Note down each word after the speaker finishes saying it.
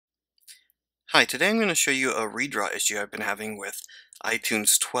Hi, today I'm going to show you a redraw issue I've been having with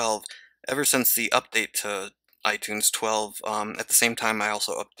iTunes 12 ever since the update to iTunes 12. At the same time, I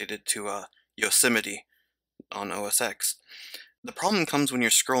also updated to Yosemite on OS X. The problem comes when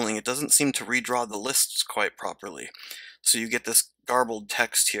you're scrolling. It doesn't seem to redraw the lists quite properly. So you get this garbled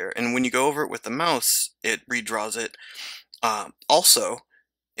text here, and when you go over it with the mouse, it redraws it. Also,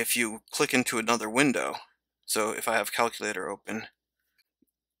 if you click into another window, so if I have Calculator open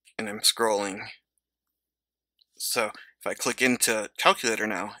and I'm scrolling, so if I click into Calculator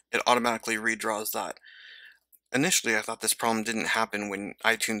now, it automatically redraws that. Initially, I thought this problem didn't happen when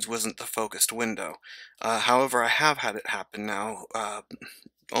iTunes wasn't the focused window. However, I have had it happen now,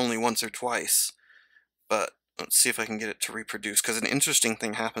 only once or twice. But let's see if I can get it to reproduce, because an interesting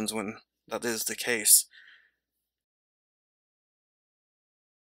thing happens when that is the case.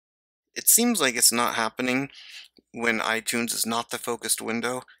 It seems like it's not happening when iTunes is not the focused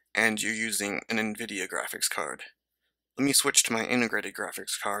window and you're using an NVidia graphics card. Let me switch to my integrated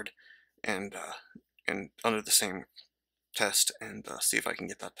graphics card and under the same test and see if I can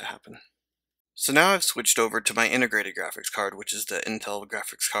get that to happen. So now I've switched over to my integrated graphics card, which is the Intel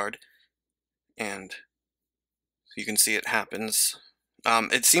graphics card, and you can see it happens.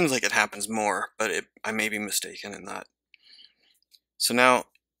 It seems like it happens more, but I may be mistaken in that. So now,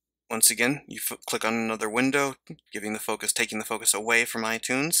 once again, you click on another window, taking the focus away from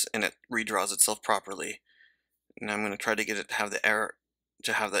iTunes, and it redraws itself properly. And I'm going to try to get it to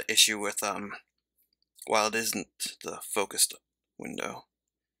have the issue with while it isn't the focused window.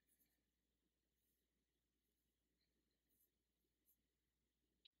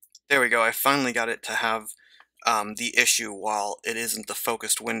 There we go. I finally got it to have the issue while it isn't the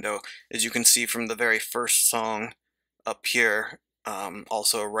focused window. As you can see from the very first song up here,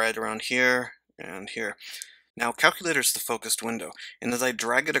 also red around here and here. Now, Calculator's the focused window, and as I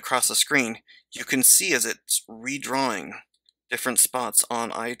drag it across the screen, you can see as it's redrawing different spots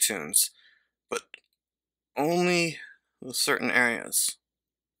on iTunes, but only certain areas.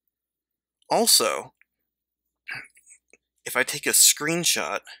 Also, if I take a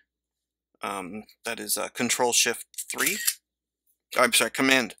screenshot, that is Control-Shift-3. I'm sorry,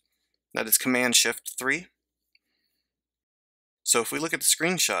 Command. That is Command-Shift-3. So if we look at the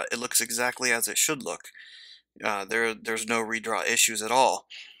screenshot, it looks exactly as it should look. There's no redraw issues at all.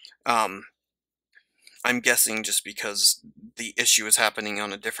 I'm guessing just because the issue is happening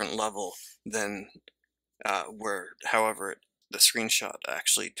on a different level than however, the screenshot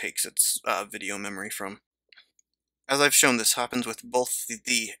actually takes its video memory from. As I've shown, this happens with both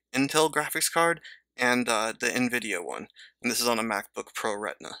the Intel graphics card and the NVIDIA one, and this is on a MacBook Pro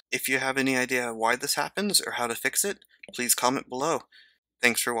Retina. If you have any idea why this happens or how to fix it, please comment below.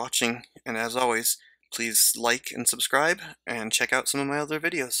 Thanks for watching, and as always, please like and subscribe, and check out some of my other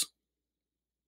videos.